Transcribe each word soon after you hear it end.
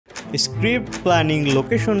Script planning,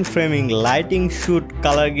 location framing, lighting, shoot,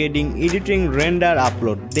 colour grading, editing, render,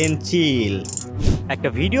 upload, দেন চিল। একটা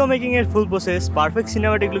video making এর ফুল process perfect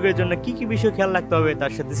cinematic লুকের জন্য কি কি বিষয় খেয়াল রাখতে হবে,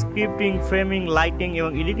 তার সাথে স্ক্রিপ্টিং, ফ্রেমিং, লাইটিং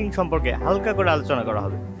এবং এডিটিং সম্পর্কে হালকা করে আলোচনা করা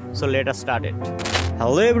হবে। So let us start it.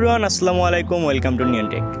 Hello everyone, আসসালামু আলাইকুম, ওয়েলকাম টু নিয়ন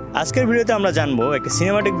টেক। আজকের ভিডিওতে আমরা জানবো একটা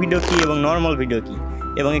সিনেমাটিক ভিডিও কি এবং নর্মাল ভিডিও কি,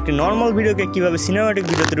 এবং একটি নর্মাল ভিডিওকে কিভাবে সিনেমাটিক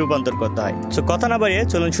ভিডিওতে রূপান্তর করতে হয়। সো কথা না বাড়িয়ে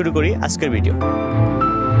চলুন শুরু করি আজকের video.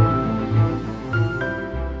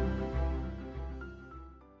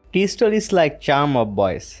 T story is like charm of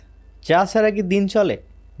বয়েস। চা ছাড়া কি দিন চলে?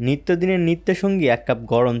 নিত্যদিনের নিত্যসঙ্গী এক কাপ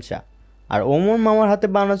গরম চা, আর ওমর মামার হাতে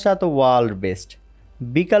বানানো চা তো ওয়ার্ল্ড বেস্ট।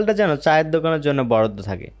 বিকালটা যেন চায়ের দোকানের জন্য বরাদ্দ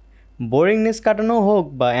থাকে। বোরিংনেস কাটানো হোক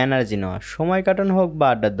বা এনার্জি নেওয়া, সময় কাটানো হোক বা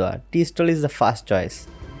আড্ডা দেওয়া, tea stall is the first choice.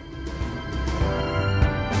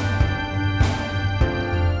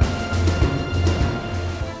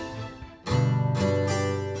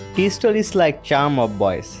 Tea stall is like charm of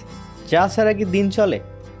বয়েস। চা ছাড়া কি দিন চলে?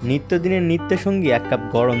 নিত্যদিনের নিত্যসঙ্গী এক কাপ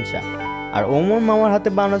গরম চা, আর ওমর মামার হাতে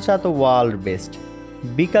বানানো চা তো ওয়ার্ল্ড বেস্ট।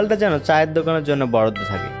 বিকালটা যেন চায়ের দোকানের জন্য বরাদ্দ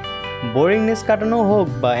থাকে। বোরিংনেস কাটানো হোক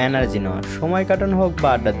বা এনার্জি নেওয়া, সময় কাটানো হোক বা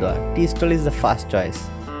আড্ডা দেওয়া, tea stall is the first choice.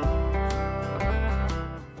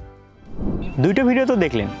 দুইটা ভিডিও তো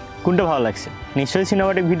দেখলেন, কোনটা ভালো লাগছে? নিশ্চয়ই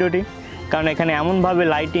সিনেমাটিক ভিডিওটি, কারণ এখানে এমনভাবে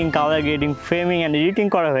lighting, colour grading, framing and editing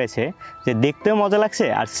করা হয়েছে যে দেখতেও মজা লাগছে,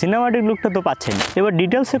 আর সিনেমাটিক লুকটা তো পাচ্ছেন। এবার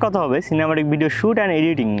ডিটেলসে কথা হবে cinematic video shoot and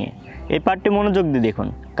editing নিয়ে। এই পার্টটি মনোযোগ দিয়ে দেখুন,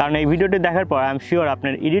 কারণ এই ভিডিওটি দেখার পর আই এম শিওর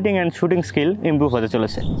আপনার editing and shooting skill improve হতে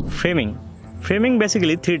চলেছে। Framing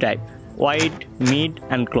basically 3 type: wide, mid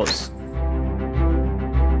and close.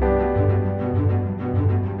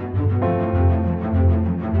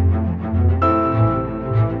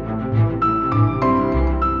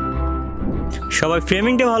 সবাই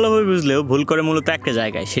ফ্রেমিংটা ভালোভাবে বুঝলেও ভুল করে মূলত একটা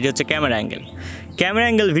জায়গায়, সেটি হচ্ছে camera angle. Camera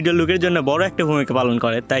angle video লুকের জন্য বড় একটা ভূমিকা পালন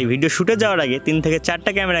করে, তাই ভিডিও শুটে যাওয়ার আগে 3 থেকে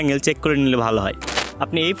 4টা ক্যামেরা অ্যাঙ্গেল চেক করে নিলে ভালো হয়।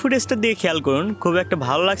 আপনি এই ফুটেজটা দিয়ে খেয়াল করুন, খুব একটা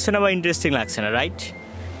ভালো লাগছে না বা ইন্টারেস্টিং লাগছে না, রাইট?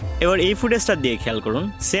 এবার এই ফুটেজটা দিয়ে খেয়াল করুন,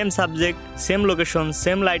 same subject, same location,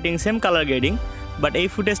 same lighting, same colour grading, but এই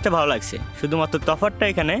ফুটেজটা ভালো লাগছে, শুধুমাত্র তফাৎটা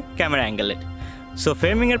এখানে ক্যামেরা অ্যাঙ্গেলের। সো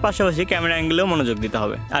ফ্রেমিংয়ের পাশাপাশি ক্যামেরা অ্যাঙ্গেলেও মনোযোগ দিতে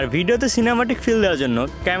হবে। আর ভিডিওতে সিনেমাটিক ফিল দেওয়ার জন্য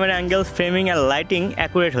ক্যামেরা অ্যাঙ্গেল, ফ্রেমিং আর লাইটিং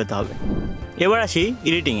অ্যাকুরেট হতে হবে। এবার আসি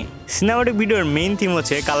এডিটিংয়ে। সিনেমাটিক ভিডিওর মেইন থিম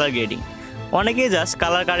হচ্ছে কালার গ্রেডিং। অনেকেই জাস্ট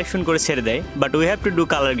কালার কারেকশন করে ছেড়ে দেয়, but we have to do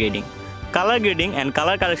colour grading. Colour grading and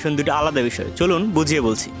colour correction দুটো আলাদা বিষয়, চলুন বুঝিয়ে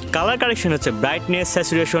বলছি। কালার কারেকশন হচ্ছে ব্রাইটনেস,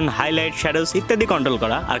 স্যাচুরেশন, হাইলাইট, শ্যাডোজ ইত্যাদি কন্ট্রোল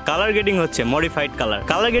করা, আর কালার গ্রেডিং হচ্ছে মডিফাইড কালার।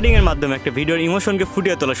 কালার গ্রেডিং এর মাধ্যমে একটা ভিডিওর ইমোশনকে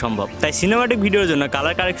ফুটিয়ে তোলা সম্ভব, তাই সিনেমাটিক ভিডিওর জন্য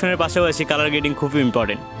কালার কারেকশনের পাশাপাশি কালার গ্রেডিং খুবই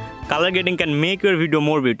important. Colour grading can make your video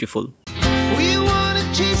more beautiful.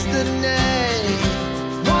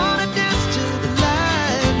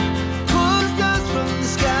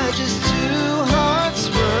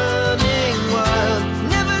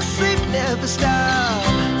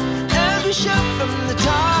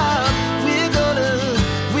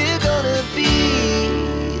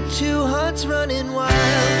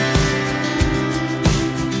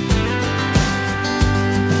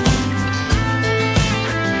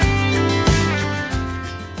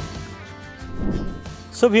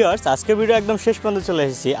 So viewers, আজকের ভিডিও একদম শেষ পর্যন্ত চলে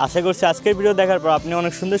এসেছি। আশা করছি আজকের ভিডিও দেখার পর আপনি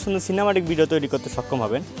অনেক সুন্দর সুন্দর সিনেমাটিক ভিডিও তৈরি করতে সক্ষম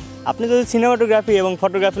হবেন। আপনি যদি সিনেমাটোগ্রাফি এবং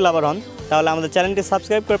ফটোগ্রাফি লাভার হন, তাহলে আমাদের চ্যানেলটি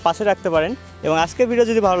সাবস্ক্রাইব করে পাশে রাখতে পারেন, এবং আজকের ভিডিও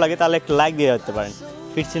যদি ভালো লাগে তাহলে একটা লাইক দিয়ে রাখতে পারেন।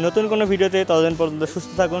 ফিরছি নতুন কোনো ভিডিওতে, ততদিন পর্যন্ত সুস্থ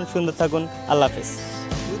থাকুন, সুন্দর থাকুন, আল্লাহ হাফেজ।